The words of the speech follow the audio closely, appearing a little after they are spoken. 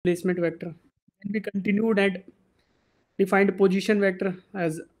displacement vector. Then we continued and defined position vector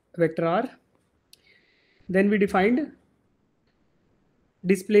as vector r. Then we defined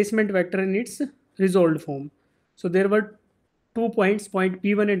displacement vector in its resolved form. So there were 2 points, point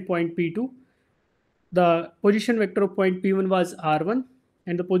P1 and point P2. The position vector of point P1 was R1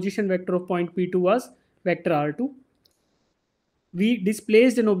 and the position vector of point P2 was vector R2. We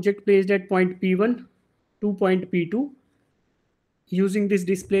displaced an object placed at point P1 to point P2 using this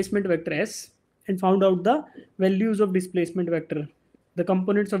displacement vector S and found out the values of displacement vector. The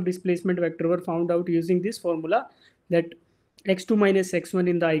components of displacement vector were found out using this formula that x2 minus x1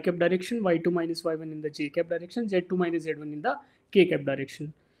 in the I cap direction, y2 minus y1 in the j cap direction, z2 minus z1 in the k cap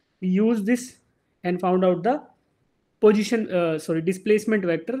direction. We used this and found out the displacement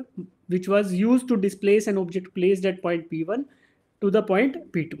vector which was used to displace an object placed at point P1 to the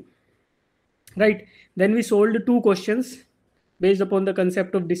point P2. Right. Then we solved two questions based upon the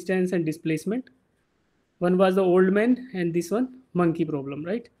concept of distance and displacement. One was the old man and this one monkey problem,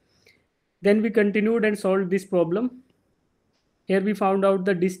 right? Then we continued and solved this problem. Here we found out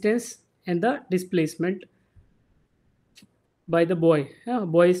the distance and the displacement by the boy.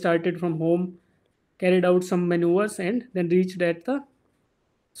 Boy started from home, carried out some maneuvers and then reached at the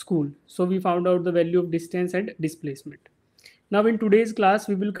school. So we found out the value of distance and displacement. Now in today's class,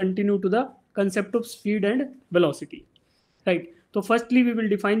 we will continue to the concept of speed and velocity. Right. So firstly, we will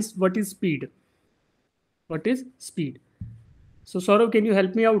define what is speed. What is speed? So Saurav, can you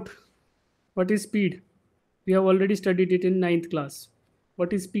help me out? What is speed? We have already studied it in 9th class.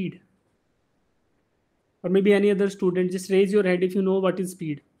 What is speed? Or maybe any other student, just raise your hand if you know what is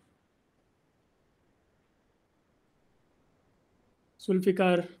speed.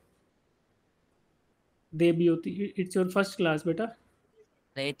 Sulfikar, Debyoti, it's your first class, beta.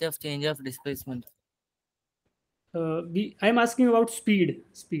 Rate of change of displacement. I'm asking about speed.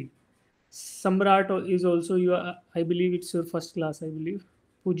 Speed. Samrat is also your. I believe it's your first class. I believe.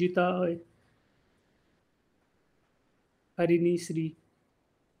 Pujita, Harini, Sri.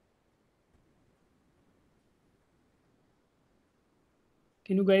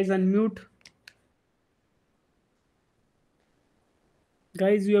 Can you guys unmute?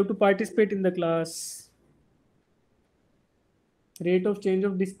 Guys, you have to participate in the class. Rate of change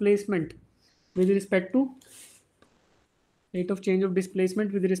of displacement with respect to rate of change of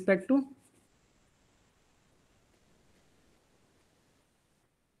displacement with respect to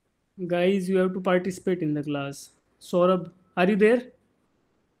guys, you have to participate in the class. Saurabh, are you there?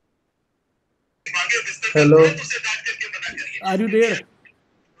 Hello. Are you there?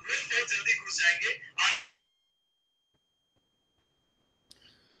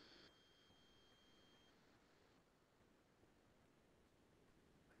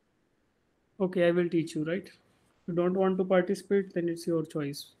 Okay, I will teach you, right? If you don't want to participate, then it's your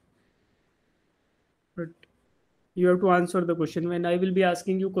choice. But you have to answer the question. When I will be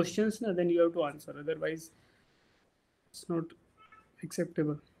asking you questions, then you have to answer. Otherwise, it's not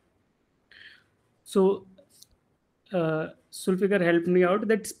acceptable. So, Sulfikar helped me out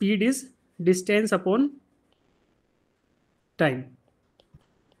that speed is distance upon time.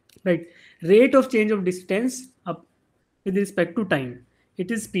 Right. Rate of change of distance up with respect to time.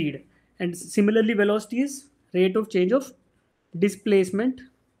 It is speed. And similarly, velocity is rate of change of displacement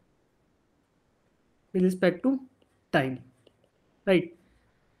with respect to time. Right.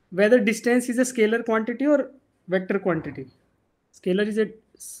 Whether distance is a scalar quantity or vector quantity. Scalar is a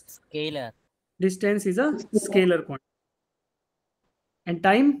Scalar. distance is a scalar quantity. And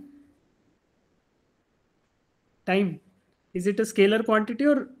time? Time. Is it a scalar quantity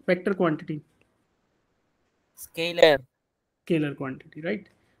or vector quantity? Scalar. Scalar quantity, right?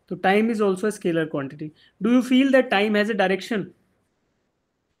 So time is also a scalar quantity. Do you feel that time has a direction?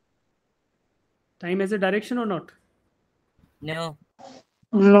 Time has a direction or not? No.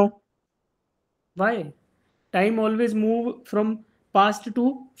 No. Why? Time always move from past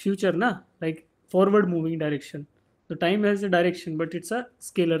to future, na? Like forward moving direction. So time has a direction, but it's a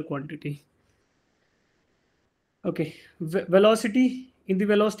scalar quantity. Okay. Velocity, in the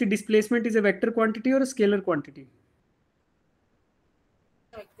velocity, displacement is a vector quantity or a scalar quantity?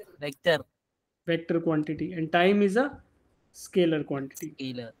 Vector. Vector quantity. And time is a scalar quantity.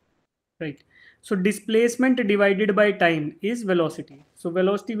 Scalar. Right. So displacement divided by time is velocity. So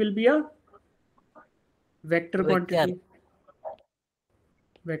velocity will be a vector quantity.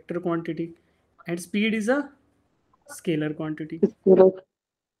 Vector quantity. And speed is a scalar quantity.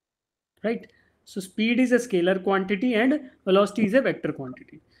 Right. So speed is a scalar quantity and velocity is a vector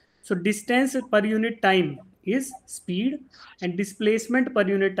quantity. So distance per unit time is speed and displacement per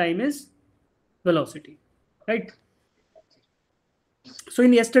unit time is velocity. Right. So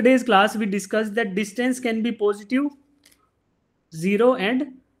in yesterday's class, we discussed that distance can be positive, 0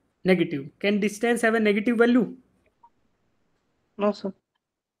 and negative. Can distance have a negative value? No, sir.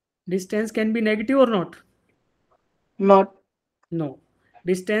 Distance can be negative or not? Not. No.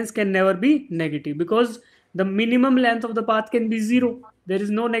 Distance can never be negative because the minimum length of the path can be 0. There is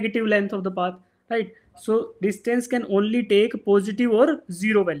no negative length of the path, right? So distance can only take positive or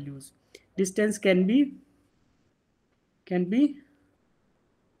 0 values. Distance can be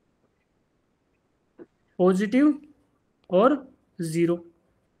positive or 0.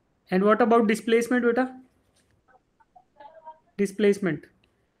 And what about displacement, beta? Displacement.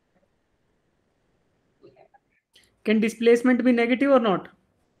 Can displacement be negative or not?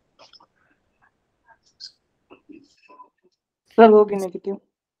 Sir, वो भी negative.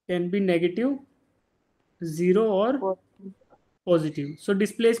 Can be negative, 0 or Positive. positive. So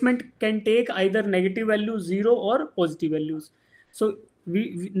displacement can take either negative values, 0 or positive values. So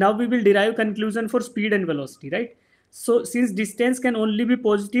now we will derive conclusion for speed and velocity, right? So since distance can only be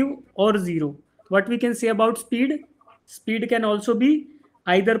positive or 0, what we can say about speed? Speed can also be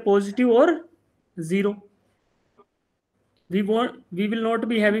either positive or 0. We will not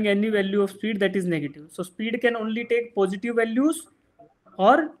be having any value of speed that is negative. So speed can only take positive values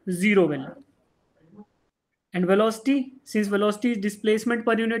or 0 value. And velocity, since velocity is displacement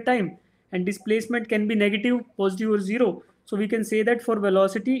per unit time, and displacement can be negative, positive or 0, so we can say that for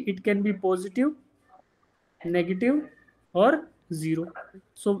velocity it can be positive, negative or 0.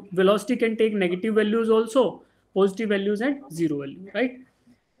 So velocity can take negative values also, positive values and 0 value, right?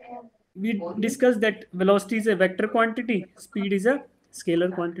 We discussed that velocity is a vector quantity, speed is a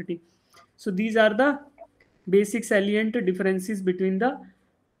scalar quantity. So these are the basic salient differences between the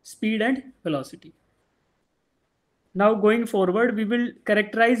speed and velocity. Now going forward, we will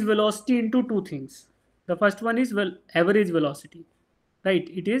characterize velocity into two things. The first one is average velocity, right?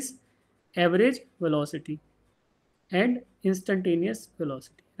 It is average velocity and instantaneous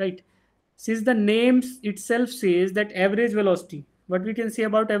velocity, right? Since the name itself says that average velocity, what we can say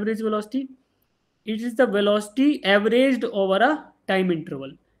about average velocity? It is the velocity averaged over a time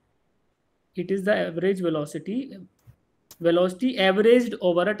interval. It is the average velocity averaged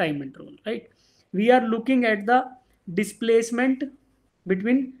over a time interval, right? We are looking at the displacement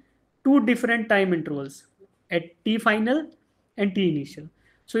between two different time intervals at t final and t initial.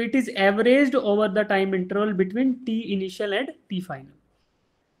 So it is averaged over the time interval between t initial and t final.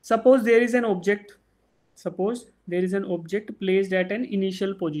 Suppose there is an object, suppose there is an object placed at an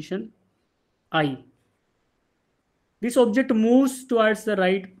initial position I. This object moves towards the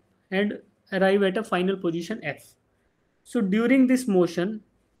right and arrive at a final position F. So during this motion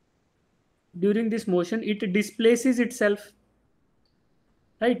it displaces itself,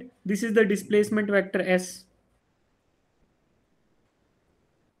 right? This is the displacement vector S,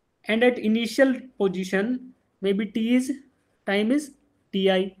 and at initial position maybe time is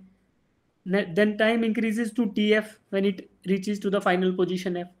ti, then time increases to tf when it reaches to the final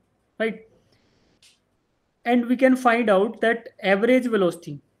position F, right? And we can find out that average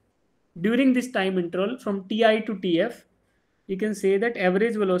velocity during this time interval from ti to tf, you can say that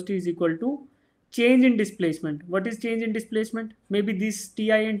average velocity is equal to change in displacement. What is change in displacement? Maybe these ti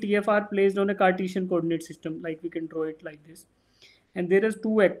and tf are placed on a Cartesian coordinate system, like we can draw it like this. And there is two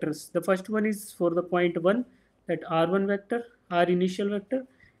vectors. The first one is for the point 1, that r1 vector, r initial vector,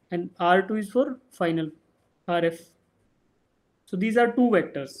 and r2 is for final, rf. So these are two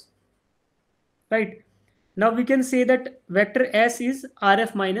vectors, right? Now we can say that vector S is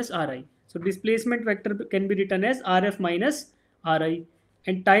Rf minus Ri. So displacement vector can be written as Rf minus Ri,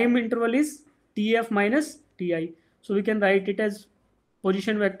 and time interval is Tf minus Ti. So we can write it as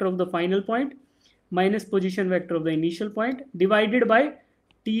position vector of the final point minus position vector of the initial point divided by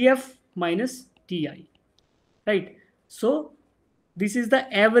Tf minus Ti, right? So this is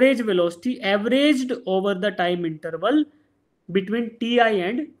the average velocity averaged over the time interval between Ti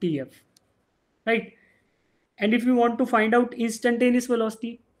and Tf, right? And if you want to find out instantaneous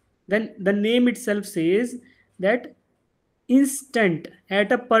velocity, then the name itself says that instant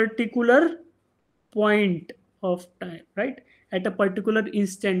at a particular point of time, right? At a particular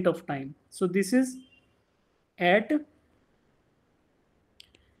instant of time. So this is at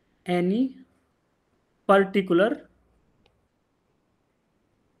any particular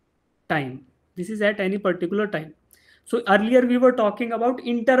time. This is at any particular time. So earlier we were talking about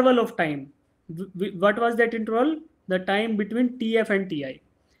interval of time. What was that interval? The time between TF and TI.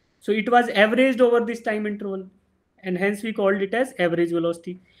 So it was averaged over this time interval, and hence we called it as average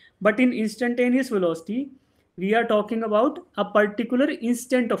velocity. But in instantaneous velocity, we are talking about a particular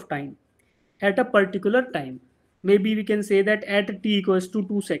instant of time at a particular time. maybe we can say that at t equals to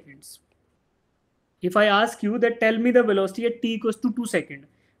 2 seconds. If I ask you that tell me the velocity at t equals to 2 seconds,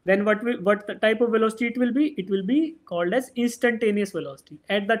 then what the type of velocity it will be? It will be called as instantaneous velocity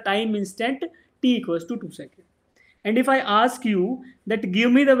at the time instant t equals to 2 seconds. And if I ask you that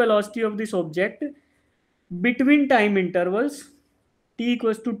give me the velocity of this object between time intervals t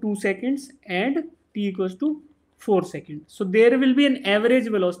equals to 2 seconds and t equals to 4 seconds. So there will be an average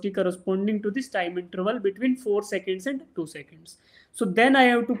velocity corresponding to this time interval between 4 seconds and 2 seconds. So then I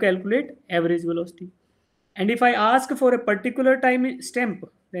have to calculate average velocity. And if I ask for a particular time stamp,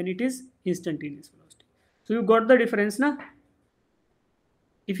 then it is instantaneous velocity. So you got the difference, na?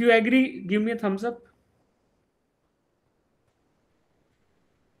 If you agree, give me a thumbs up.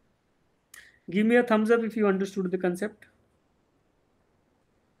 Give me a thumbs up if you understood the concept.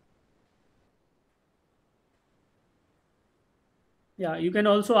 Yeah, you can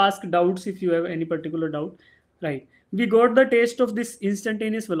also ask doubts if you have any particular doubt. Right. We got the taste of this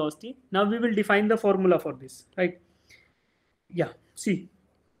instantaneous velocity. Now we will define the formula for this. Right. Yeah. See,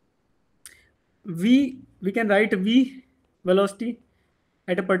 we can write v velocity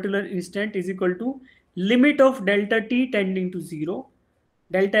at a particular instant is equal to limit of delta t tending to 0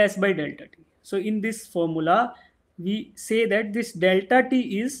 delta s by delta t. So in this formula we say that this delta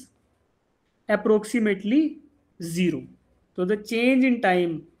t is approximately 0. So the change in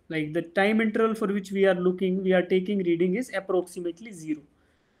time, like the time interval for which we are taking reading is approximately 0.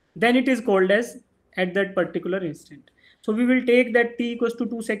 Then it is called as at that particular instant. So we will take that t equals to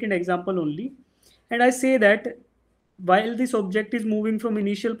 2 second example only. And I say that while this object is moving from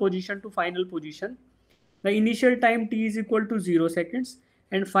initial position to final position, the initial time t is equal to 0 seconds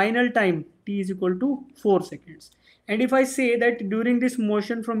and final time t is equal to 4 seconds. And if I say that during this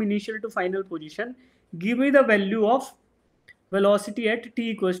motion from initial to final position, give me the value of velocity at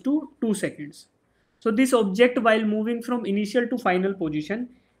t equals to 2 seconds. So this object while moving from initial to final position,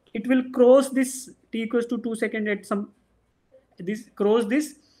 it will cross this t equals to 2 seconds at cross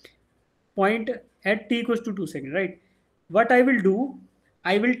this point at t equals to 2 seconds, right? What I will do,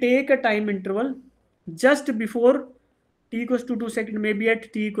 I will take a time interval just before t equals to 2 seconds, maybe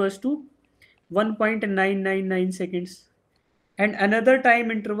at t equals to 1.999 seconds, and another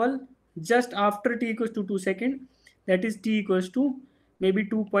time interval just after t equals to 2 seconds, that is t equals to maybe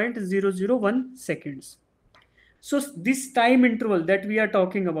 2.001 seconds. So this time interval that we are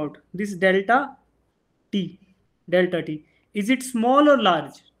talking about, this t, delta t, is it small or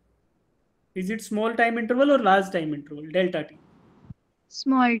large? Is it small time interval or large time interval? Delta t.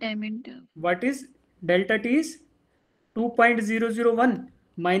 Small time interval. What is delta t is 2.001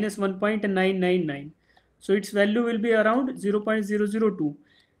 minus 1.999. So its value will be around 0.002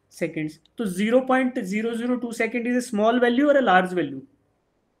 seconds. So 0.002 second is a small value or a large value?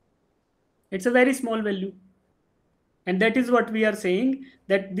 It's a very small value. And that is what we are saying,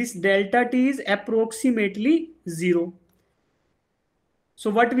 that this delta t is approximately 0. So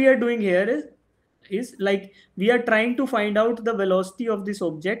what we are doing here is like we are trying to find out the velocity of this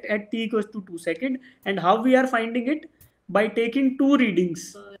object at t equals to 2 seconds. And how we are finding it? By taking two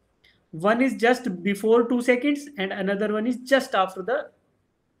readings. One is just before 2 seconds and another one is just after the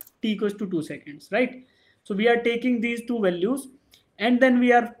t equals to 2 seconds, right? So we are taking these two values and then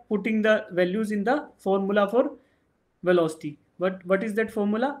we are putting the values in the formula for velocity. What is that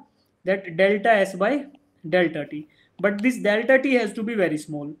formula? That delta s by delta t. But this delta t has to be very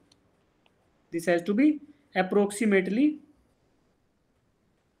small. This has to be approximately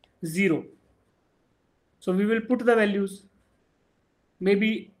 0. So we will put the values.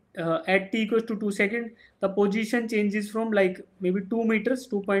 Maybe at t equals to 2 seconds, the position changes from like maybe 2 meters,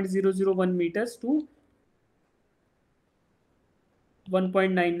 2.001 meters to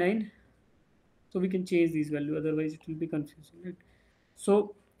 1.99. So we can change these value, otherwise it will be confusing, right?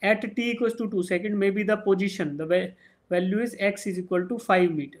 So at t equals to 2 seconds, maybe the position, the value is x is equal to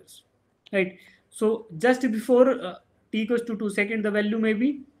 5 meters, right? So just before t equals to 2 seconds, the value may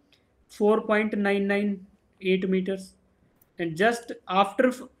be 4.998 meters. And just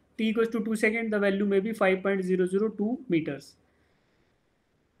after t equals to 2 seconds, the value may be 5.002 meters.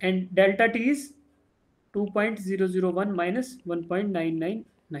 And delta t is 2.001 minus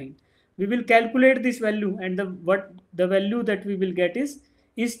 1.999. We will calculate this value, and the value that we will get is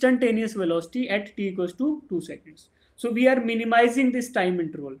instantaneous velocity at t equals to 2 seconds. So we are minimizing this time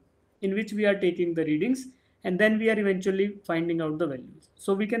interval in which we are taking the readings, and then we are eventually finding out the values.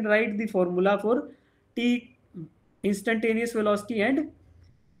 So we can write the formula for t instantaneous velocity and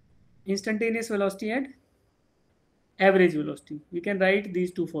average velocity. We can write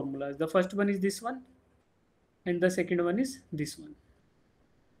these two formulas. The first one is this one and the second one is this one.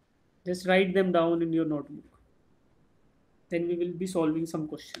 Just write them down in your notebook. Then we will be solving some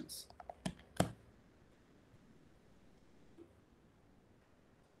questions.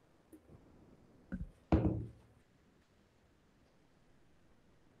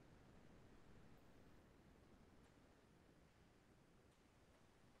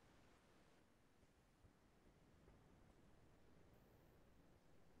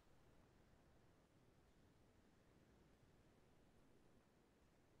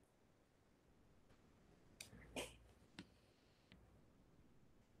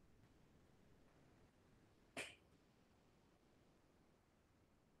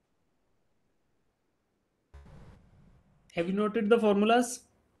 Have you noted the formulas?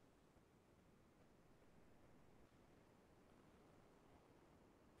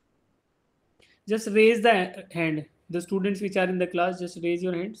 Just raise the hand. The students which are in the class, just raise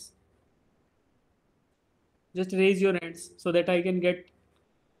your hands. Just raise your hands so that I can get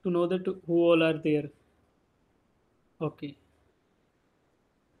to know that who all are there. Okay.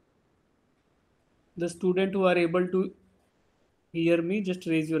 The student who are able to hear me, just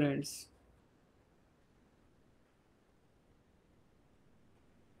raise your hands.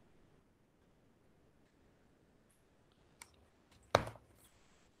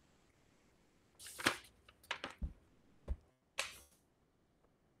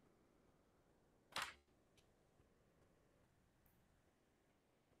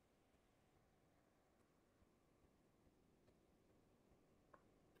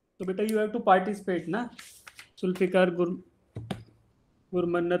 So beta, you have to participate, na? Zulfikar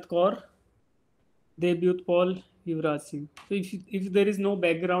Gurmannat Kaur, Debyut Paul, Yuvraj Singh. So if there is no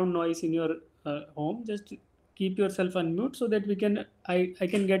background noise in your home, just keep yourself unmute so that I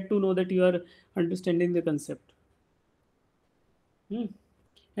can get to know that you are understanding the concept. Hmm.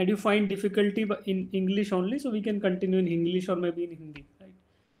 And you find difficulty in English only, so we can continue in English or maybe in Hindi. Right?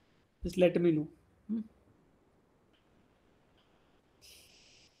 Just let me know. Hmm.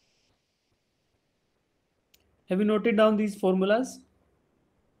 Have you noted down these formulas?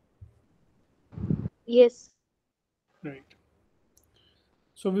 Yes. Right.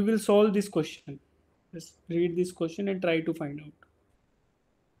 So we will solve this question. Just read this question and try to find out.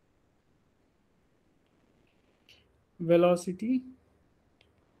 Velocity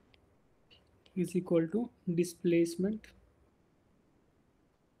is equal to displacement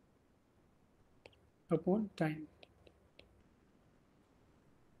upon time,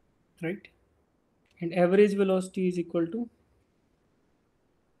 right? And average velocity is equal to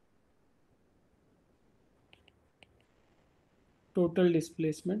total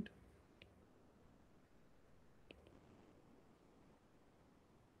displacement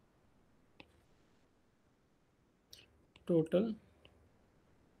total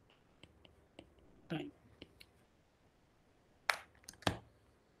time.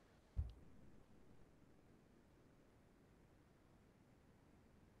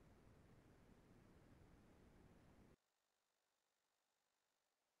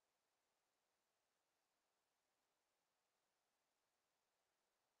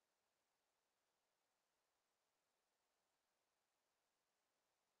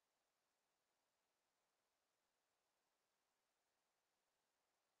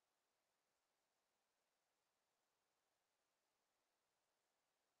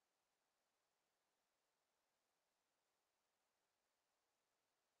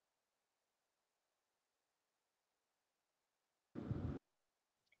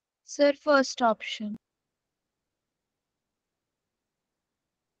 Sir, first option.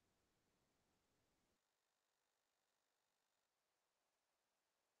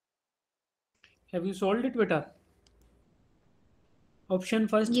 Have you solved it, beta? Option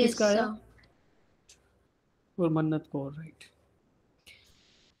first Yes, किसका आया? sir. और मन्नत Kaur, right?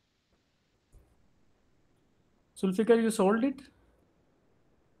 Sulfikar, you solved it?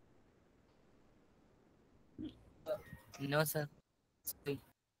 No, sir. Sorry.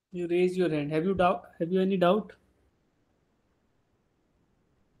 You raise your hand. Have you doubt? Have you any doubt?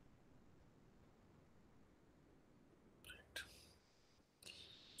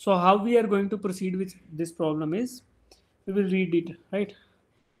 So how we are going to proceed with this problem is, we will read it, right?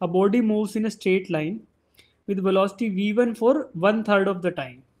 A body moves in a straight line with velocity v1 for one third of the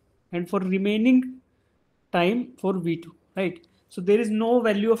time and for remaining time for v2, right? So there is no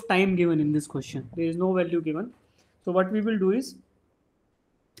value of time given in this question. There is no value given. So what we will do is,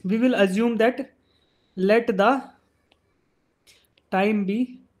 we will assume that let the time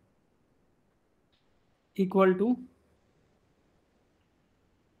be equal to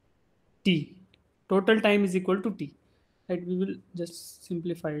t. Total time is equal to t. Right? We will just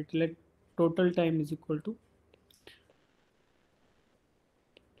simplify it. Let total time is equal to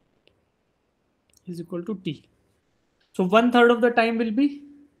t. So one third of the time will be,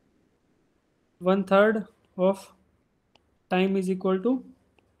 one third of time is equal to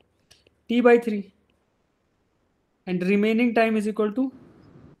t by 3, and remaining time is equal to,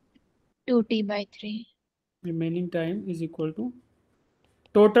 2t by 3. remaining time is equal to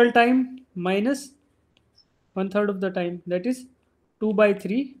total time minus one third of the time, that is 2 by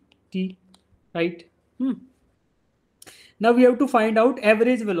 3 t, right? Now we have to find out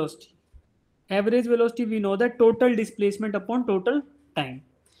average velocity. Average velocity, we know that total displacement upon total time.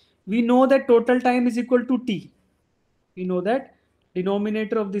 We know that total time is equal to t. We know that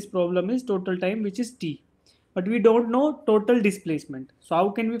denominator of this problem is total time, which is t. But we don't know total displacement. So how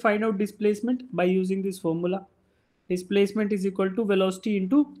can we find out displacement? By using this formula. Displacement is equal to velocity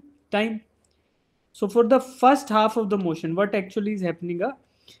into time. So for the first half of the motion, what actually is happening?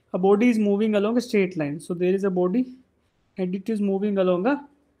 A body is moving along a straight line. So there is a body and it is moving along a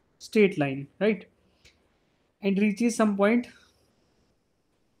straight line, right? And reaches some point.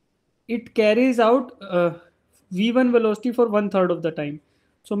 It carries out v1 velocity for one third of the time.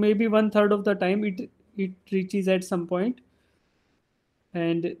 So maybe one third of the time it reaches at some point,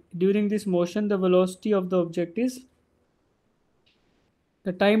 and during this motion the velocity of the object is,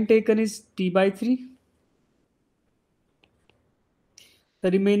 the time taken is t by 3,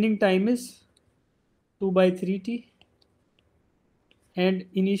 the remaining time is 2 by 3t, and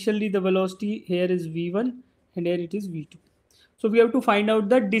initially the velocity here is v1 and here it is v2. So we have to find out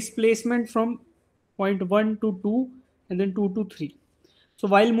the displacement from point 1 to 2 and then 2 to 3. So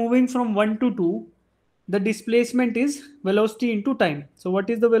while moving from 1 to 2, the displacement is velocity into time. So what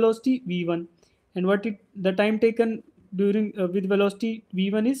is the velocity? v1. And what it, the time taken during with velocity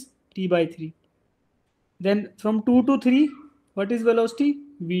v1 is t by 3. Then from 2 to 3, what is velocity?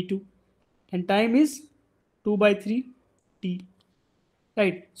 v2. And time is 2 by 3 t.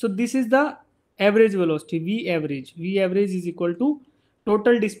 Right. So this is the average velocity, v average. V average is equal to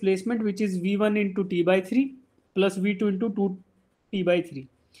total displacement, which is v1 into t by 3 plus v2 into 2t by 3.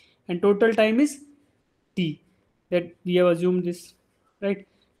 And total time is t, that we have assumed this, right?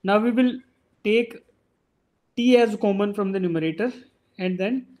 Now we will take t as common from the numerator and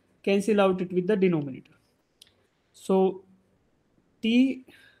then cancel out it with the denominator. So t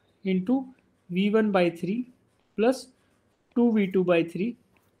into v1 by 3 plus 2v2 by 3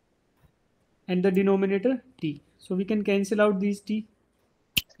 and the denominator t. So we can cancel out these t,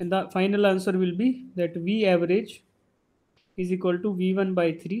 and the final answer will be that v average is equal to v1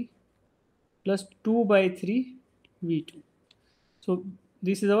 by 3 plus 2 by 3 v2. So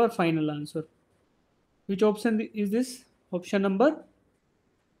this is our final answer. Which option is this? Option number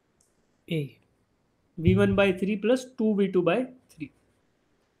A. v1 by 3 plus 2v2 by 3.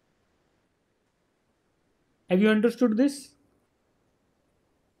 Have you understood this?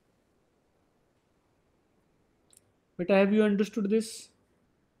 But have you understood this?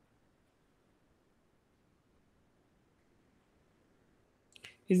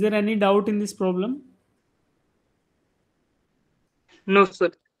 Is there any doubt in this problem? No,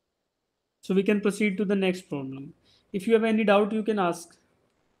 sir. So we can proceed to the next problem. If you have any doubt, you can ask.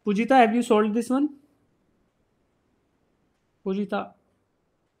 Pujita, have you solved this one? Pujita.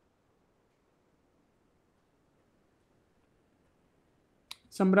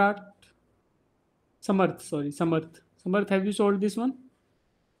 Samrat. Samarth, sorry, Samarth. Samarth, have you solved this one?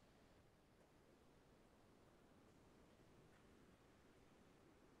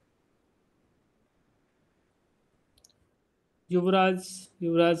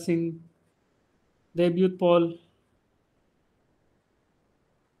 Yuvraj Singh, Debyut Paul.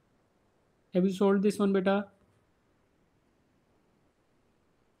 Have you solved this one, beta?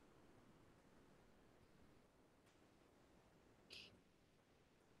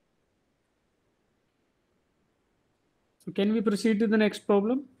 So can we proceed to the next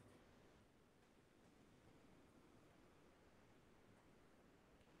problem?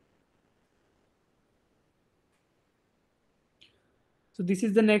 So this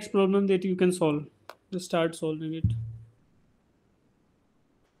is the next problem that you can solve. Just start solving it.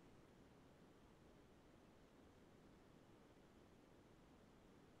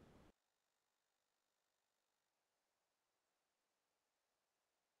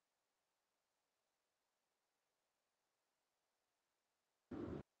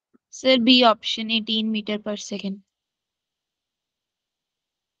 Sir, B option, 18 meter per second.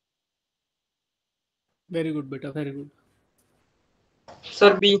 Very good, beta. Very good.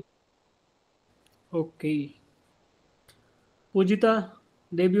 Sir, B. Okay. Pujita,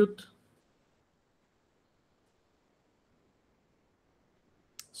 Debyut,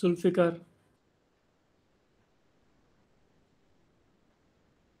 Sulfikar.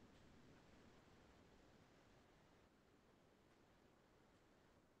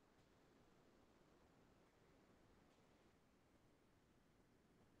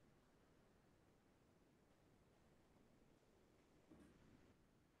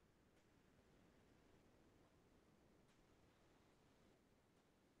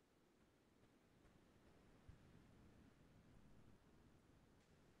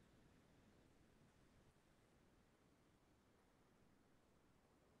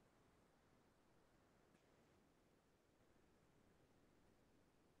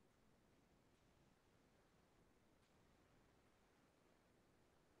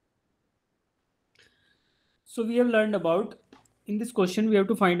 So we have learned about, in this question we have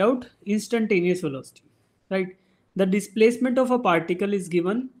to find out instantaneous velocity, right? The displacement of a particle is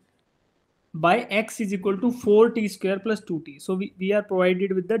given by x is equal to 4t square plus 2t. So we are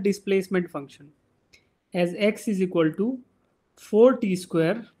provided with the displacement function as x is equal to 4t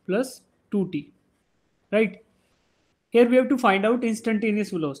square plus 2t, right? Here we have to find out instantaneous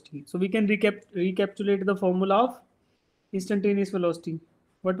velocity. So we can recapitulate the formula of instantaneous velocity.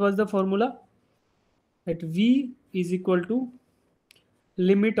 What was the formula? That v is equal to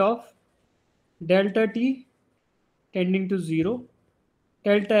limit of delta t tending to 0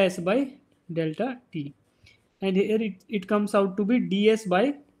 delta s by delta t, and here it comes out to be ds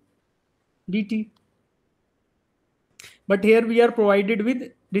by dt. But here we are provided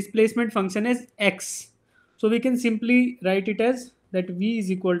with displacement function as x, so we can simply write it as that v is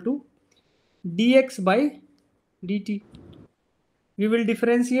equal to dx by dt. We will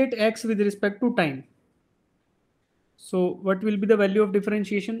differentiate x with respect to time. So what will be the value of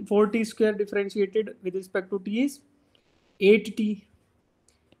differentiation? 4t square differentiated with respect to t is 8t,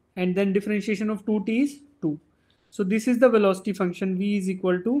 and then differentiation of 2t is 2. So this is the velocity function v is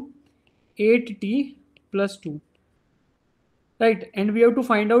equal to 8t plus 2, right? And we have to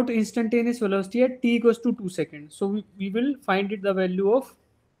find out instantaneous velocity at t equals to 2 seconds. So we will find it the value of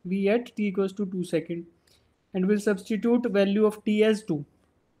v at t equals to 2 seconds, and we'll substitute value of t as 2.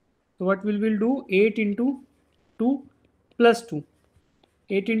 So what we'll do, 8 into 2 plus 2.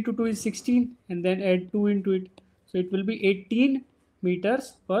 8 into 2 is 16, and then add 2 into it. So it will be 18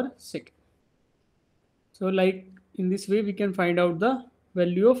 meters per second. So like in this way we can find out the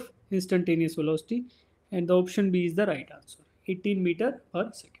value of instantaneous velocity, and the option B is the right answer, 18 meter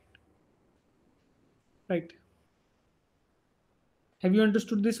per second. Right. Have you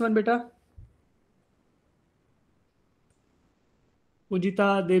understood this one, beta?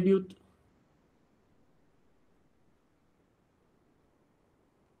 Ujita, debut.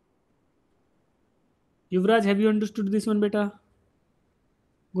 Yuvraj, have you understood this one, beta?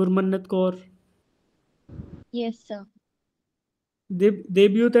 Gurmannat Kaur. Yes, sir.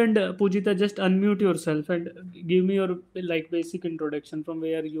 Debut and Pujita, just unmute yourself and give me your like basic introduction from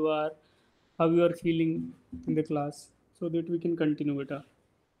where you are, how you are feeling in the class, so that we can continue, beta.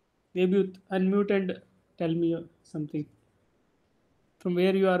 Debut, unmute and tell me something. From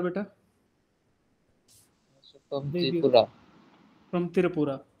where you are, beta? From Debut. Tripura. From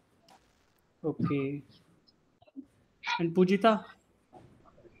Tirupura. Okay. And Pujita?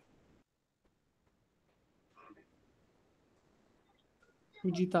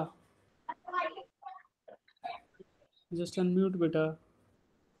 Pujita. Just unmute, beta.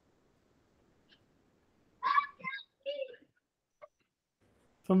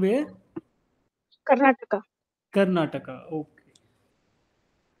 From where? Karnataka. Karnataka. Okay.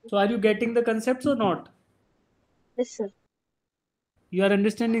 So are you getting the concepts or not? Yes, sir. You are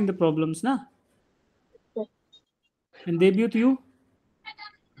understanding the problems, na? Yes. And debut, you?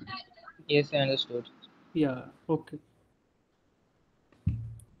 Yes, I understood. Yeah. Okay.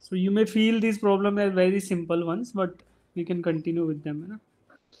 So you may feel these problems as very simple ones, but we can continue with them. Na?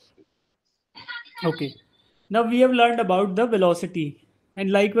 Okay. Now we have learned about the velocity,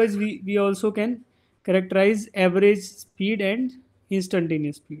 and likewise we also can characterize average speed and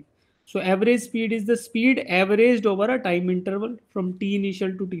instantaneous speed. So average speed is the speed averaged over a time interval from t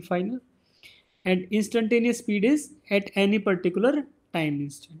initial to t final, and instantaneous speed is at any particular time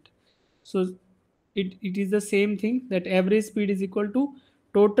instant. So it is the same thing, that average speed is equal to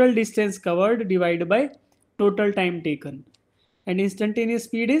total distance covered divided by total time taken, and instantaneous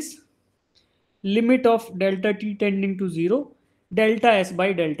speed is limit of delta t tending to 0 delta s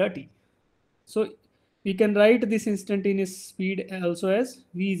by delta t. So we can write this instantaneous speed also as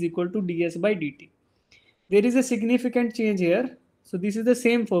v is equal to ds by dt. There is a significant change here. So this is the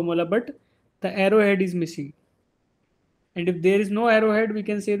same formula, but the arrowhead is missing. And if there is no arrowhead, we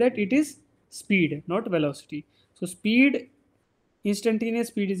can say that it is speed, not velocity. So speed, instantaneous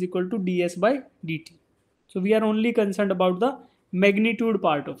speed is equal to ds by dt. So we are only concerned about the magnitude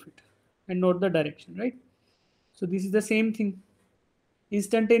part of it and not the direction, right? So this is the same thing.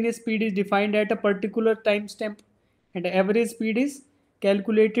 Instantaneous speed is defined at a particular time stamp, and average speed is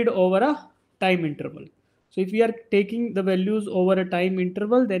calculated over a time interval. So if we are taking the values over a time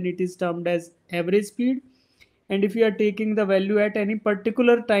interval, then it is termed as average speed. And if we are taking the value at any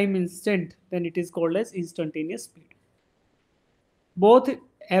particular time instant, then it is called as instantaneous speed. Both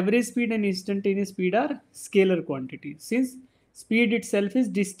average speed and instantaneous speed are scalar quantities, since speed itself is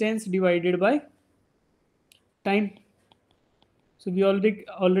distance divided by time. So we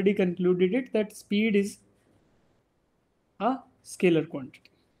already concluded it that speed is a scalar quantity,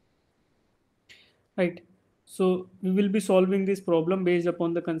 right? So we will be solving this problem based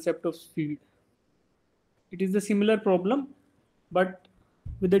upon the concept of speed. It is a similar problem, but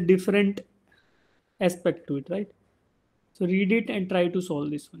with a different aspect to it, right? So read it and try to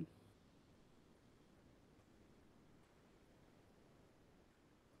solve this one.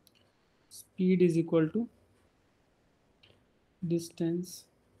 Speed is equal to distance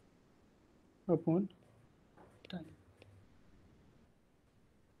upon time.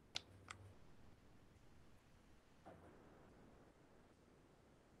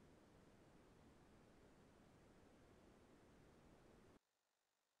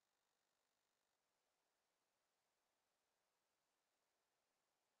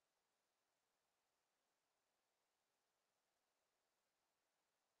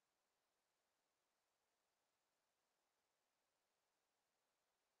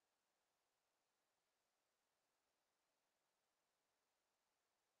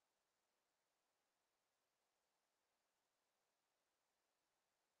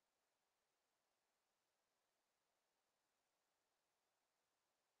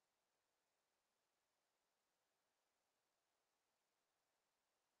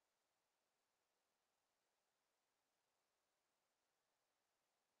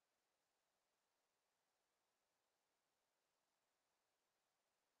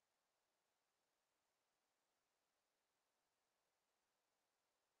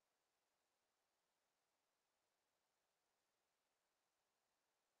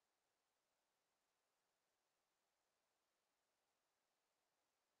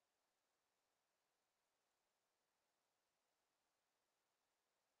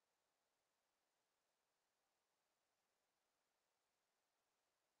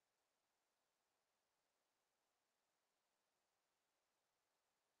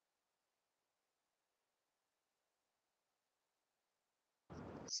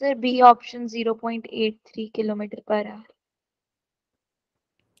 Sir, B option 0.83 kilometer per hour.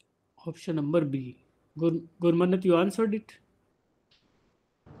 Option number B. Gurmanat, you answered it?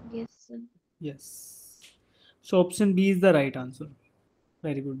 Yes, sir. Yes. So option B is the right answer.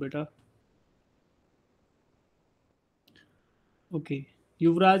 Very good, beta. Okay.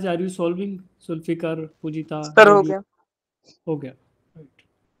 Yuvraj, are you solving? Sulfikar, Pujita, sir हो Devyut? गया हो गया. Right.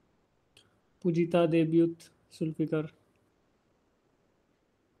 Pujita, Devyut, Sulfikar.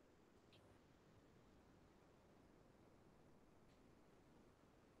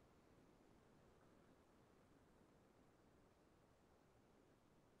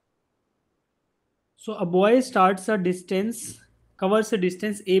 So a boy covers a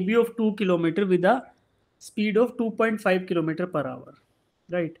distance AB of 2 kilometer with a speed of 2.5 kilometer per hour.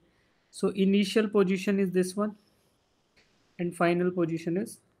 Right. So initial position is this one and final position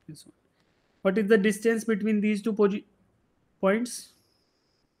is this one. What is the distance between these two points?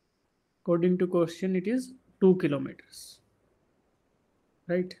 According to question, it is 2 kilometers.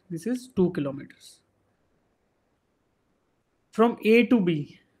 Right. This is 2 kilometers. From A to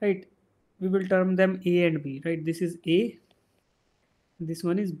B, right? We will term them A and B, right? This is A, this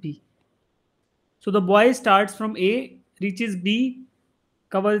one is B. So the boy starts from A, reaches B,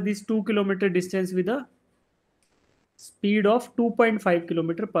 covers this 2 kilometer distance with a speed of 2.5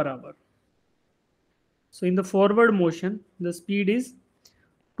 kilometer per hour. So in the forward motion, the speed is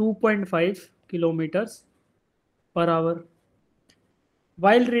 2.5 kilometers per hour.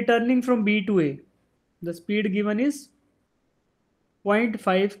 While returning from B to A, the speed given is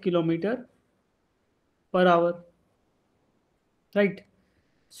 0.5 kilometer per hour. Right.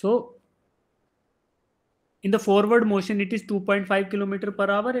 So in the forward motion it is 2.5 kilometer per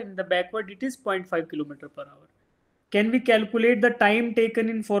hour and in the backward it is 0.5 kilometer per hour. Can we calculate the time taken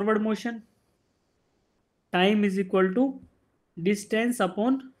in forward motion? Time is equal to distance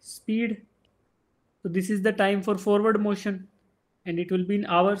upon speed. So this is the time for forward motion and it will be in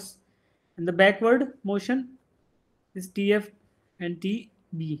hours. And the backward motion is TF and TB.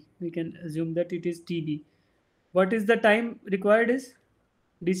 We can assume that it is TB. What is the time required is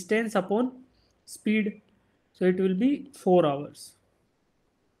distance upon speed. So it will be 4 hours.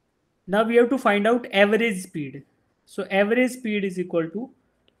 Now we have to find out average speed. So average speed is equal to,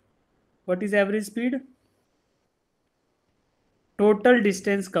 what is average speed? Total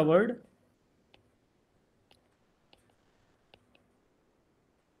distance covered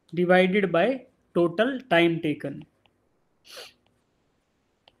divided by total time taken.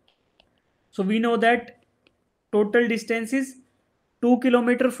 So we know that total distance is 2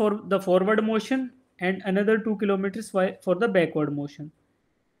 kilometer for the forward motion and another 2 kilometers for the backward motion.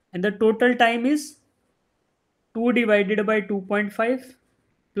 And the total time is 2 divided by 2.5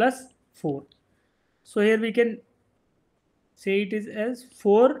 plus 4. So here we can say it is as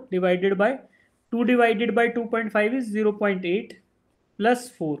 4 divided by 2 divided by 2.5 is 0.8 plus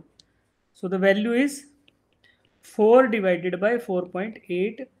 4. So the value is 4 divided by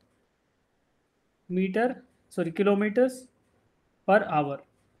 4.8 kilometers per hour.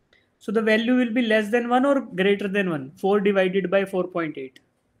 So the value will be less than 1 or greater than 1. 4 divided by 4.8.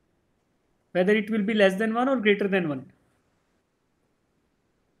 Whether it will be less than 1 or greater than 1.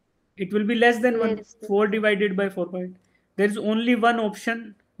 It will be less than 1. Less than 4 divided by 4. There is only one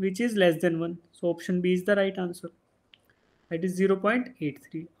option which is less than 1. So option B is the right answer. That is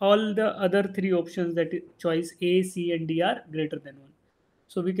 0.83. All the other three options, that is choice A, C and D, are greater than 1.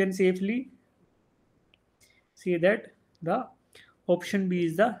 So we can safely say that the option B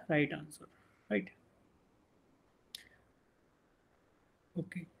is the right answer. Right.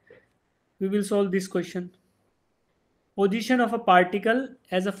 Okay. We will solve this question. Position of a particle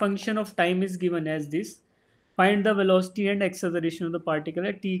as a function of time is given as this. Find the velocity and acceleration of the particle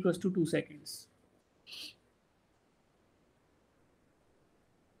at t equals to 2 seconds.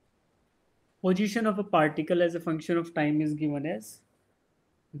 Position of a particle as a function of time is given as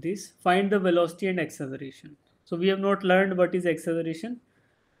this. Find the velocity and acceleration. So we have not learned what is acceleration,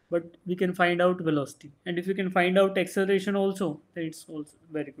 but we can find out velocity. And if you can find out acceleration also, then it's also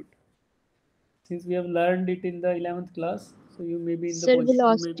very good. Since we have learned it in the 11th class, so you may be in the Sir, position, you may be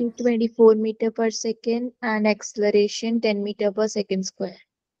velocity 24 meter per second and acceleration 10 meter per second square.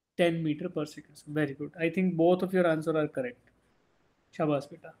 10 meter per second. So very good. I think both of your answers are correct. Shabas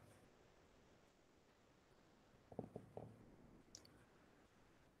beta.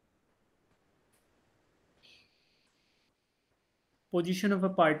 Position of a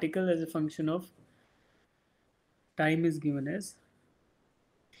particle as a function of time is given as.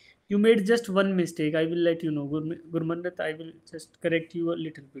 You made just one mistake. I will let you know. Gurmandat, I will just correct you a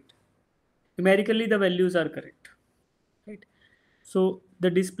little bit. Numerically, the values are correct. Right. So the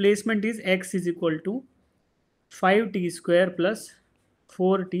displacement is x is equal to 5t square plus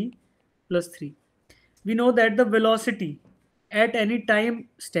 4t plus 3. We know that the velocity at any time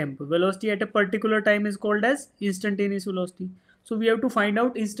stamp, velocity at a particular time is called as instantaneous velocity. So we have to find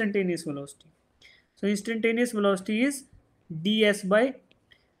out instantaneous velocity. So instantaneous velocity is ds by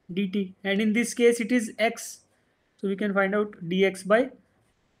dt, and in this case it is x. So we can find out dx by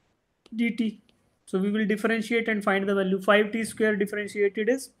dt. So we will differentiate and find the value. 5t square differentiated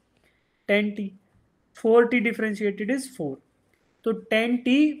is 10t. 4t differentiated is 4. So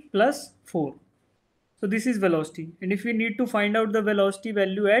 10t plus 4. So this is velocity. And if we need to find out the velocity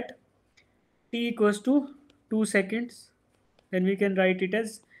value at t equals to 2 seconds, then we can write it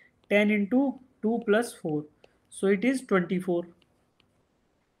as 10 into 2 plus 4. So it is 24.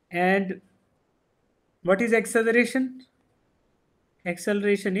 And what is acceleration?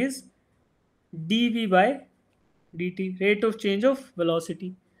 Acceleration is dv by dt, rate of change of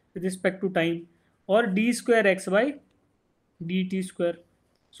velocity with respect to time, or d square x by dt square.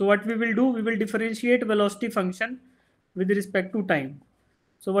 So what we will do, we will differentiate velocity function with respect to time.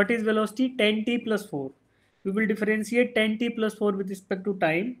 So what is velocity? 10t plus 4. We will differentiate 10t plus 4 with respect to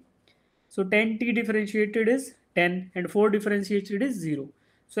time. So 10t differentiated is 10 and 4 differentiated is 0.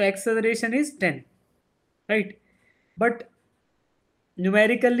 So acceleration is 10, right? But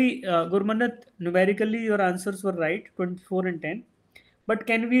numerically, Gurmanat, numerically your answers were right, 24 and 10. But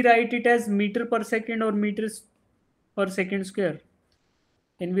can we write it as meter per second or meters per second square?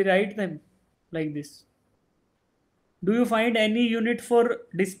 Can we write them like this? Do you find any unit for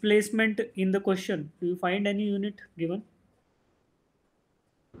displacement in the question? Do you find any unit given?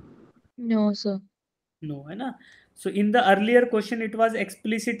 No, sir. No, hai na? So in the earlier question, it was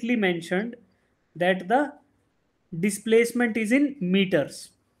explicitly mentioned that the displacement is in meters,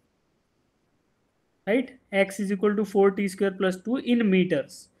 right? X is equal to 4t square plus 2 in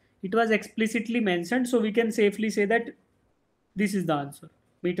meters. It was explicitly mentioned, so we can safely say that this is the answer,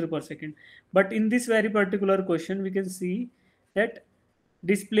 meter per second. But in this very particular question, we can see that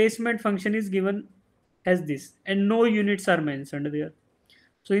displacement function is given as this and no units are mentioned there.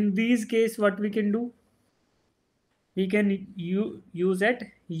 So in these case, what we can do, we can use at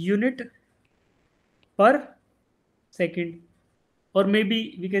unit per second, or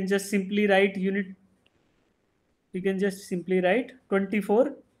maybe we can just simply write unit, we can just simply write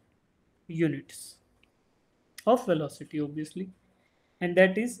 24 units of velocity, obviously, and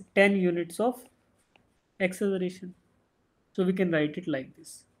that is 10 units of acceleration. So we can write it like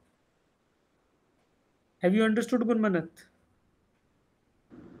this. Have you understood, Gurmanat?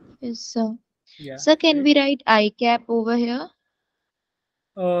 Yes, sir. Yeah. Sir, can Right. we write I cap over here?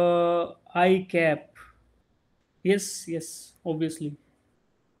 I cap. Yes, yes, obviously.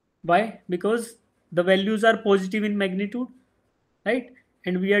 Why? Because the values are positive in magnitude, right?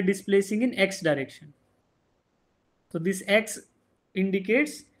 and we are displacing in x direction. So this x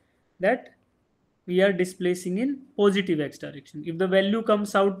indicates that we are displacing in positive x direction. If the value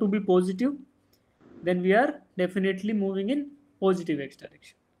comes out to be positive, then we are definitely moving in positive x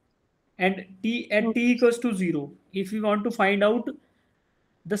direction. And t at t equals to 0, if we want to find out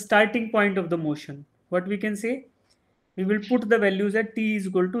the starting point of the motion, what we can say, we will put the values at t is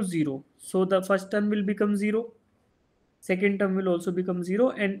equal to 0. So the first term will become 0, second term will also become 0,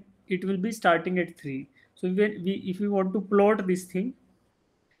 and it will be starting at 3. So if we want to plot this thing,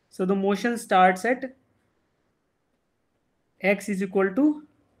 so the motion starts at x is equal to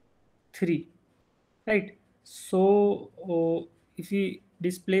 3, right? So if we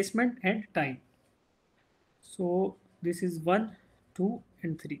displacement and time, so this is 1, 2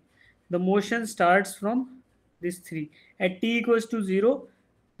 and 3. The motion starts from this 3. At t equals to 0,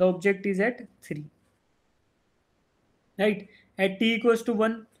 the object is at 3, right? At t equals to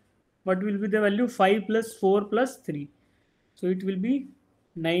 1, what will be the value? 5 plus 4 plus 3. So it will be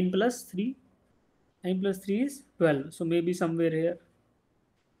 9 plus 3. 9 plus 3 is 12. So maybe somewhere here.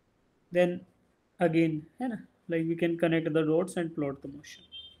 Then again, like we can connect the dots and plot the motion.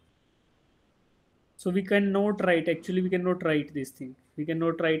 So we cannot write, actually we cannot write this thing. We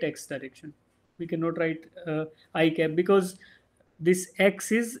cannot write x direction. We cannot write I cap, because this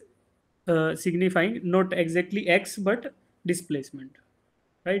x is signifying not exactly x but displacement,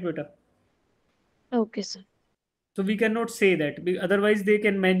 right beta? Okay, sir. So we cannot say that, otherwise they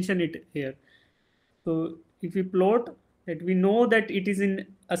can mention it here. So if we plot that, we know that it is in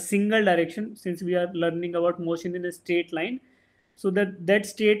a single direction, since we are learning about motion in a straight line. So that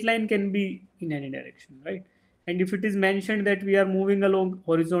straight line can be in any direction, right? And if it is mentioned that we are moving along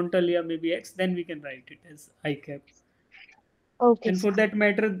horizontally or maybe x, then we can write it as I cap. Okay, And sir. for that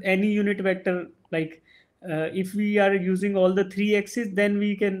matter, any unit vector, like if we are using all the three axes, then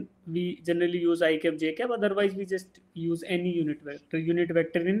we generally use I cap, j cap. Otherwise we just use any unit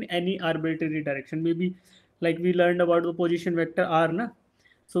vector in any arbitrary direction. Maybe like we learned about the position vector r, na?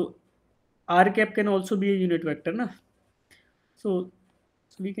 So r cap can also be a unit vector, na? So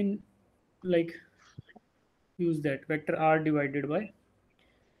we can like use that vector r divided by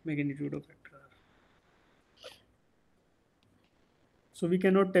magnitude of vector r. So we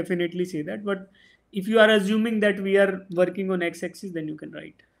cannot definitely say that, but if you are assuming that we are working on x-axis, then you can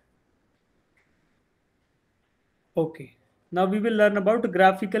write. Okay, now we will learn about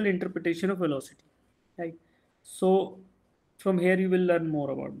graphical interpretation of velocity, right? So from here you will learn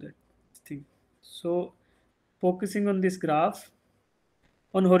more about that thing. So focusing on this graph,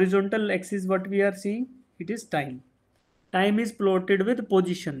 on horizontal axis what we are seeing, it is time. Time is plotted with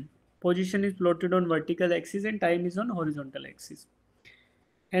position. Position is plotted on vertical axis and time is on horizontal axis.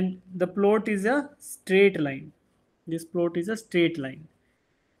 And the plot is a straight line. This plot is a straight line.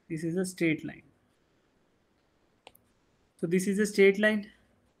 This is a straight line. So this is a straight line.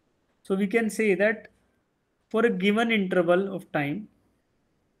 So we can say that for a given interval of time,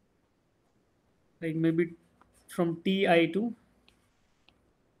 like maybe from ti to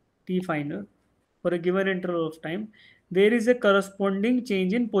t final, for a given interval of time, there is a corresponding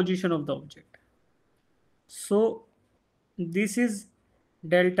change in position of the object. So this is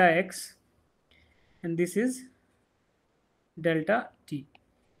delta x and this is delta t.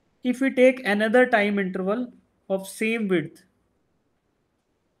 If we take another time interval of same width,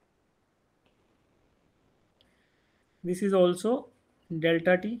 this is also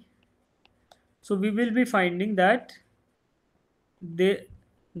delta t. So we will be finding that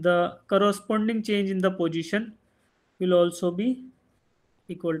the corresponding change in the position will also be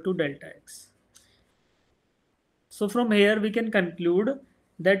equal to delta x. So from here we can conclude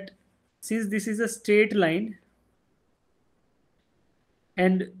that since this is a straight line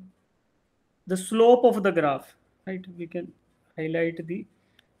and the slope of the graph, right, we can highlight the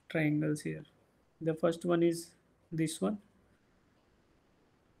triangles here. The first one is this one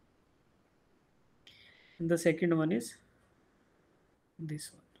and the second one is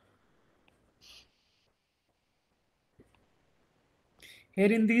this one.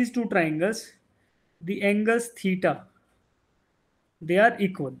 Here in these two triangles, the angles theta, they are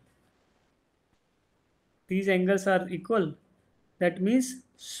equal. These angles are equal. That means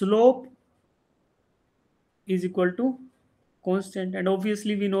slope is equal to constant, and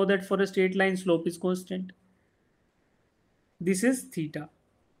obviously we know that for a straight line slope is constant. This is theta.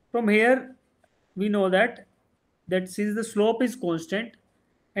 From here we know that since the slope is constant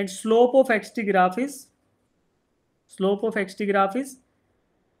and slope of xt graph is slope of xt graph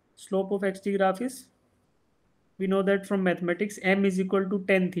is, we know that from mathematics m is equal to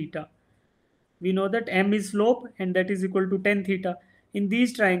tan theta. We know that m is slope and that is equal to tan theta. In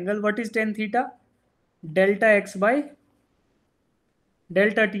these triangle, what is tan theta? Delta x by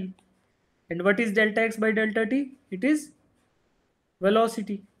delta t. And what is delta x by delta t? It is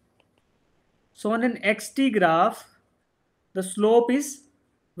velocity. So on an xt graph, the slope is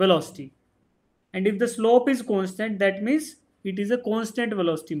velocity. And if the slope is constant, that means it is a constant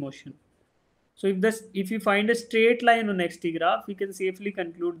velocity motion. So if you find a straight line on xt graph, we can safely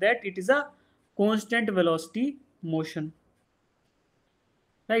conclude that it is a constant velocity motion,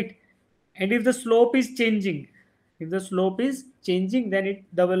 right? And if the slope is changing, then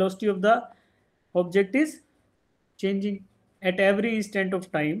the velocity of the object is changing at every instant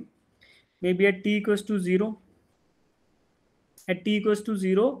of time, maybe at t equals to 0, at t equals to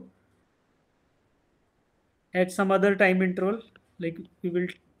 0, at some other time interval, like we will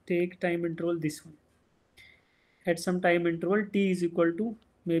take time interval this one, at some time interval t is equal to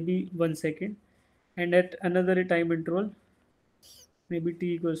maybe 1 second, and at another time interval maybe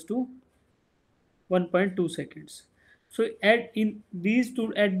t equals to 1.2 seconds. So at these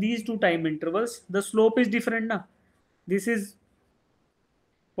two time intervals, the slope is different now. This is zero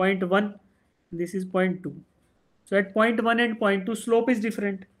point 0.1, this is zero point 0.2. So at 0.1 and zero point 0.2, slope is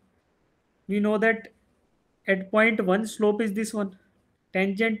different. We know that at 0.1 slope is this one.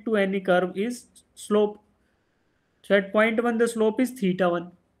 Tangent to any curve is slope. So at 0.1 the slope is theta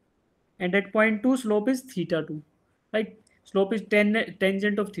 1, and at 0.2 slope is theta 2. Right? Slope is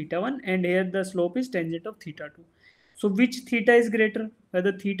tangent of theta 1, and here the slope is tangent of theta 2. So which theta is greater?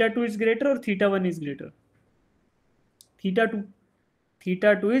 Whether theta 2 is greater or theta 1 is greater? Theta 2.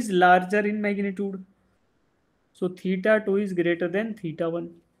 Theta 2 is larger in magnitude. So theta 2 is greater than theta 1.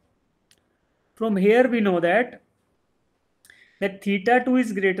 From here we know that theta 2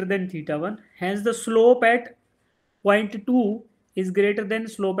 is greater than theta 1. Hence the slope at point 2 is greater than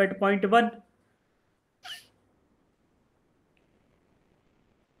slope at point 1.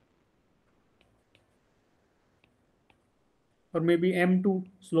 Or maybe m2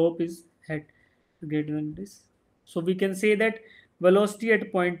 slope is at greater than this. So we can say that velocity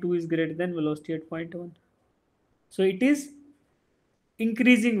at point 2 is greater than velocity at point 1. So it is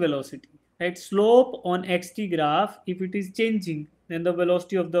increasing velocity, right? Slope on xt graph, if it is changing, then the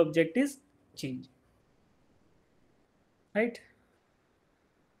velocity of the object is changing, right?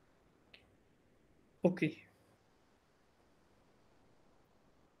 Okay.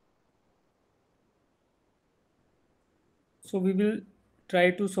 So we will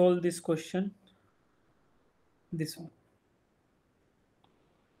try to solve this question. This one.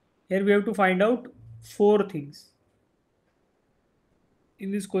 Here we have to find out 4 things.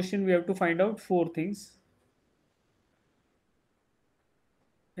 In this question, we have to find out 4 things.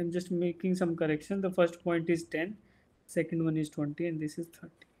 I'm just making some correction. The first point is 10, second one is 20, and this is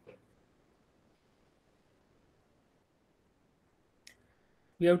 30.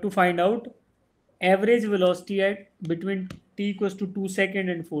 We have to find out average velocity at between t equals to 2 seconds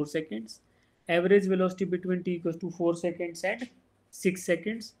and 4 seconds, average velocity between t equals to 4 seconds and 6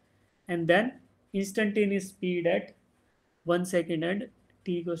 seconds, and then instantaneous speed at 1 second and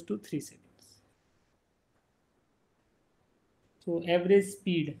t equals to 3 seconds. So average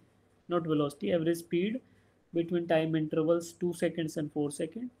speed, not velocity, average speed between time intervals 2 seconds and 4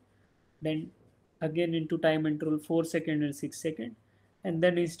 seconds, then again into time interval 4 second and 6 second, and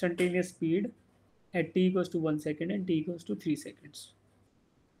then instantaneous speed at t equals to 1 second and t equals to 3 seconds.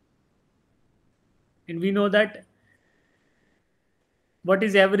 And we know that what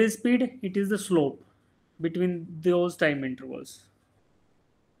is average speed? It is the slope between those time intervals.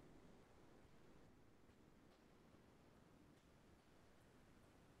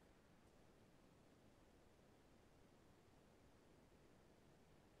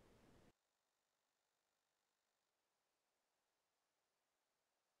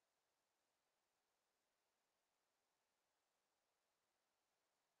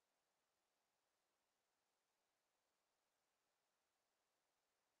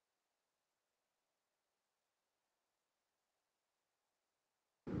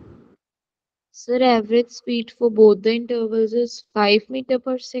 Sir, average speed for both the intervals is 5 meter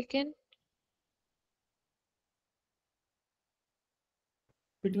per second.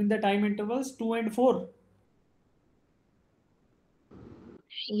 Between the time intervals 2 and 4.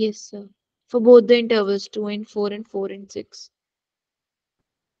 Yes, sir. For both the intervals, 2 and 4 and 4 and 6.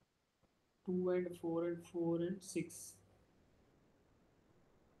 2 and 4 and 4 and 6.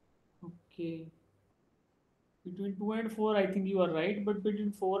 Okay. Between 2 and 4, I think you are right, but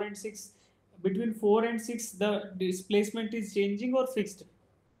between 4 and 6, between 4 and 6, the displacement is changing or fixed?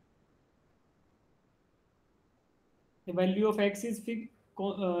 The value of x is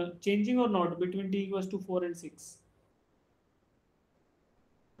changing or not between t equals to 4 and 6?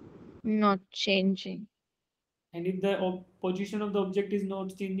 Not changing. And if the position of the object is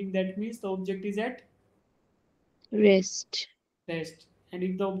not changing, that means the object is at Rest. rest. And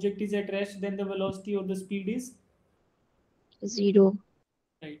if the object is at rest, then the velocity or the speed is 0.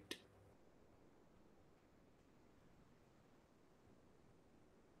 right.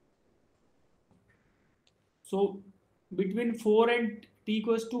 So between 4 and t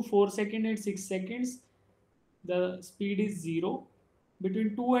equals to 4 seconds and 6 seconds, the speed is 0.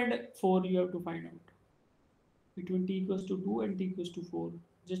 Between 2 and 4, you have to find out. Between t equals to 2 and t equals to 4.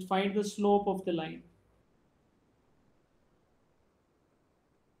 Just find the slope of the line.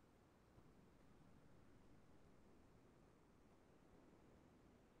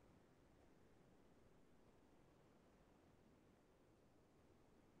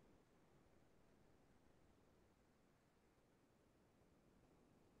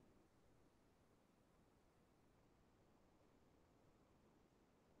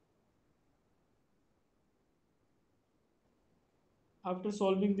 After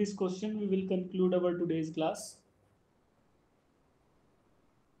solving this question, we will conclude our today's class.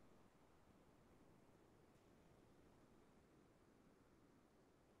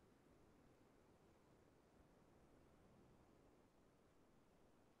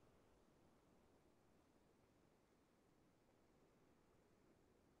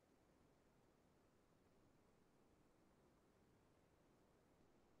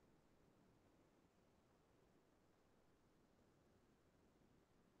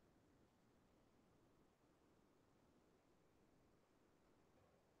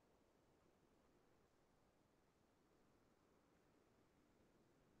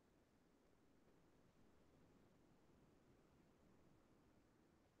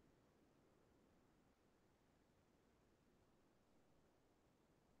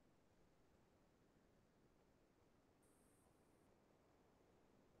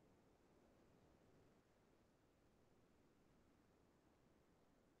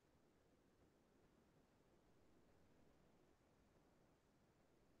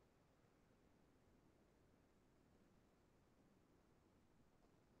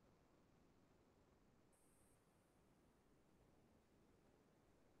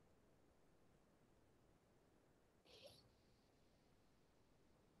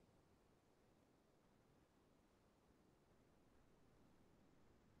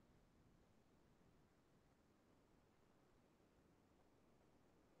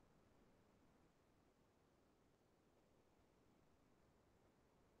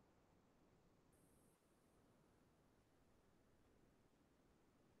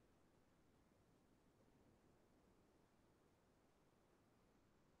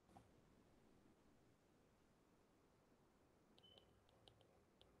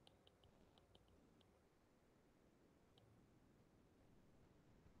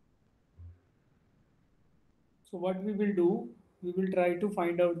 So what we will do, we will try to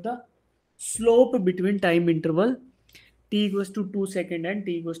find out the slope between time interval t equals to 2 second and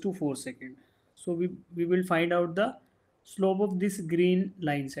t equals to 4 second. So we will find out the slope of this green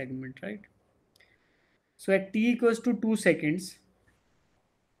line segment, right? So at t equals to 2 seconds,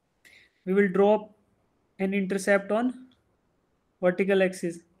 we will drop an intercept on vertical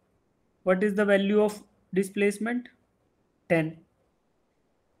axis. What is the value of displacement? 10.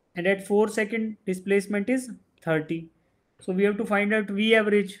 And at 4 second displacement is 30. So we have to find out V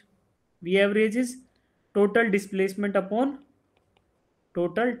average. V average is total displacement upon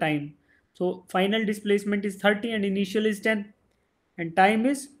total time. So final displacement is 30 and initial is 10 and time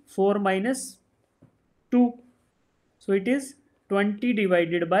is 4 minus 2. So it is 20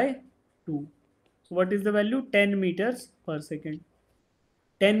 divided by 2. So what is the value? 10 meters per second.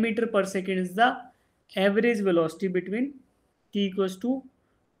 10 meter per second is the average velocity between t equals to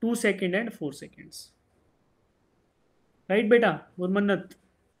 2 second and 4 seconds. Right, beta? Gurmannat,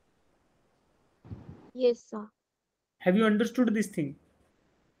 Yes, sir. have you understood this thing?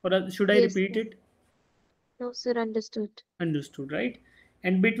 Or should I Yes, repeat sir. it? No, sir. Understood. Understood, right?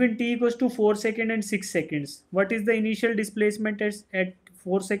 And between t equals to 4 second and 6 seconds, what is the initial displacement at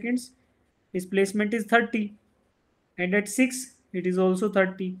 4 seconds? Displacement is 30. And at 6, it is also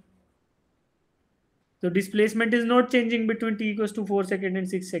 30. So displacement is not changing between t equals to 4 second and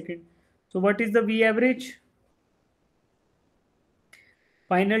 6 second. So what is the V average?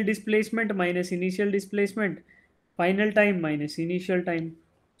 Final displacement minus initial displacement, final time minus initial time.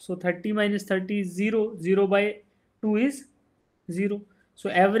 So 30 minus 30 is 0, 0 by 2 is 0. So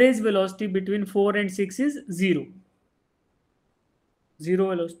average velocity between 4 and 6 is 0. 0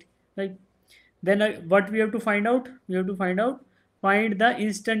 velocity, right? Then what we have to find out? We have to find the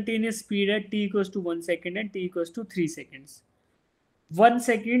instantaneous speed at t equals to 1 second and t equals to 3 seconds. 1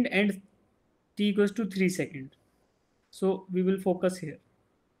 second and t equals to 3 seconds. So we will focus here.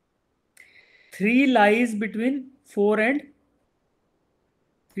 3 lies between 4 and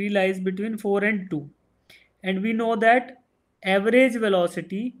 2, and we know that average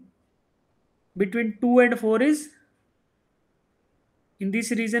velocity between 2 and 4 is, in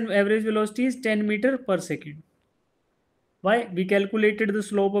this region, average velocity is 10 meter per second. Why? We calculated the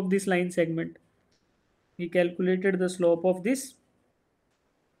slope of this line segment. We calculated the slope of this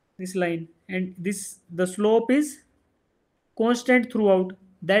line, and the slope is constant throughout.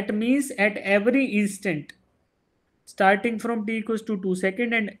 That means at every instant, starting from t equals to 2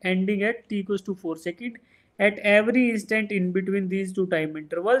 second and ending at t equals to 4 second, at every instant in between these two time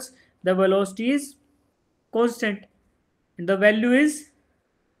intervals, the velocity is constant, and the value is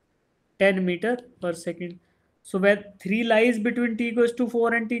 10 meter per second. So where 3 lies between t equals to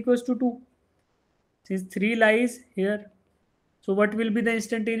 4 and t equals to 2, since 3 lies here, so what will be the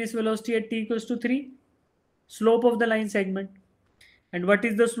instantaneous velocity at t equals to 3? Slope of the line segment. And what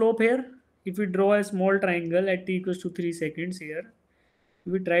is the slope here? If we draw a small triangle at t equals to 3 seconds here,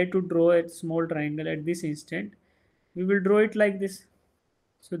 we try to draw a small triangle at this instant, we will draw it like this.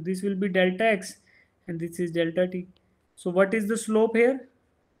 So this will be delta x and this is delta t. So what is the slope here?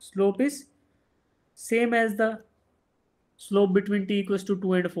 Slope is same as the slope between t equals to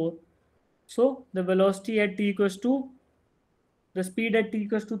 2 and 4. So the velocity at t equals to, the speed at t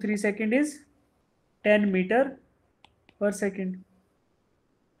equals to 3 second is 10 meter per second.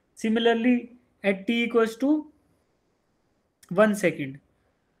 Similarly, at t equals to 1 second,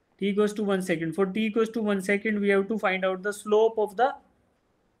 t equals to 1 second. For t equals to 1 second, we have to find out the slope of the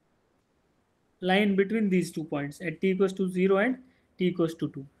line between these 2 points at t equals to 0 and t equals to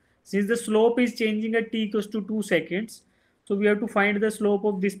 2. Since the slope is changing at t equals to 2 seconds, so we have to find the slope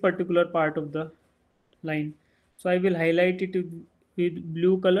of this particular part of the line. So I will highlight it with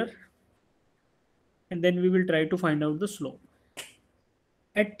blue color, and then we will try to find out the slope.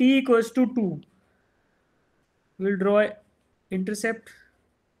 At t equals to 2, we will draw intercept,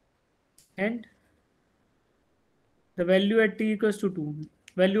 and the value at t equals to 2,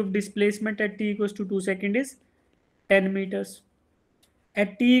 value of displacement at t equals to 2 second is 10 meters.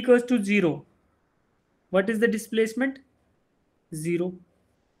 At t equals to 0, what is the displacement? 0.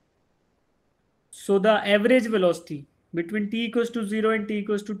 So the average velocity between t equals to 0 and t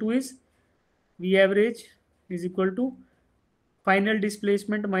equals to 2 is v average is equal to final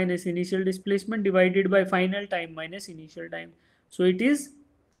displacement minus initial displacement divided by final time minus initial time. So it is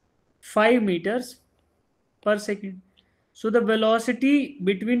 5 meters per second. So the velocity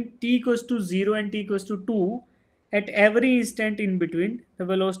between t equals to 0 and t equals to 2, at every instant in between, the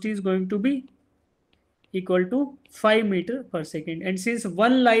velocity is going to be equal to 5 meter per second. And since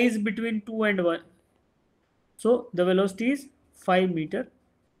 1 lies between 2 and 1, so the velocity is 5 meter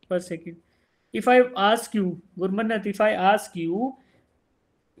per second. If I ask you, Gurmanat, if I ask you,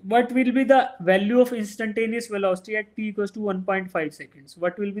 what will be the value of instantaneous velocity at t equals to 1.5 seconds?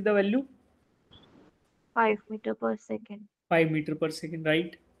 What will be the value? 5 meter per second. 5 meter per second,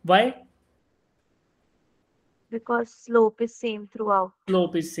 right? Why? Because slope is same throughout.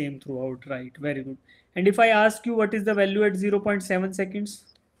 Slope is same throughout, right? Very good. And if I ask you what is the value at 0.7 seconds?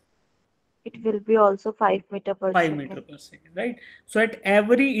 It will be also 5 meter per 5 second. meter per second, right? So at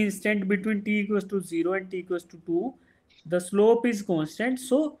every instant between t equals to 0 and t equals to 2, the slope is constant.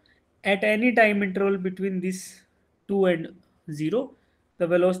 So at any time interval between this 2 and 0, the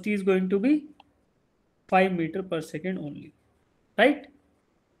velocity is going to be 5 meter per second only, right?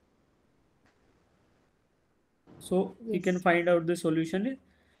 So you can Yes. find out the solution.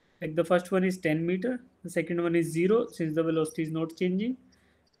 Like the first one is 10 meter, the second one is 0 since the velocity is not changing,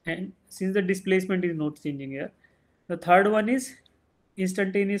 and since the displacement is not changing here. The third one is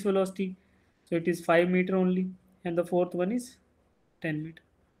instantaneous velocity, so it is 5 meter only, and the fourth one is 10 meter,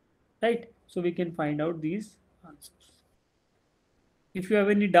 right? So we can find out these answers. If you have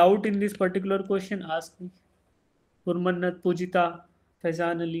any doubt in this particular question, ask me. Gurmannat, Pujita,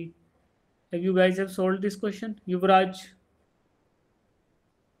 Faizan Ali, have you guys have solved this question? Yuvraj,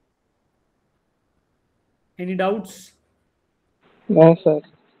 any doubts? No, sir.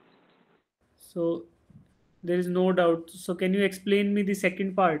 So there is no doubt. So can you explain me the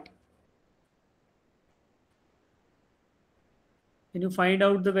second part? Can you find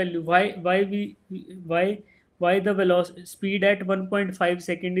out the value? Why the velocity speed at 1.5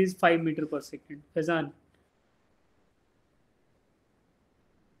 second is 5 meter per second? Fazan,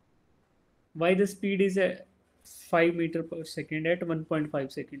 why the speed is at 5 meter per second at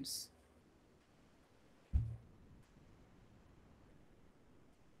 1.5 seconds?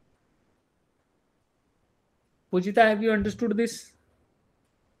 Pujita, have you understood this?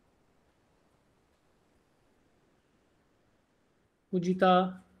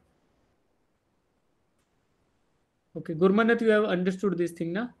 Pujita. Okay, Gurmanat, you have understood this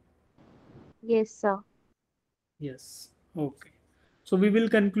thing, na? Yes, sir. Yes. Okay. So we will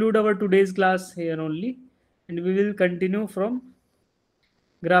conclude our today's class here only, and we will continue from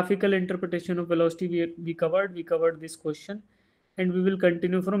graphical interpretation of velocity. We covered this question, and we will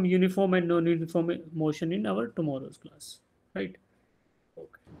continue from uniform and non-uniform motion in our tomorrow's class. Right?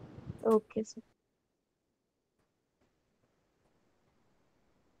 Okay. Okay, sir.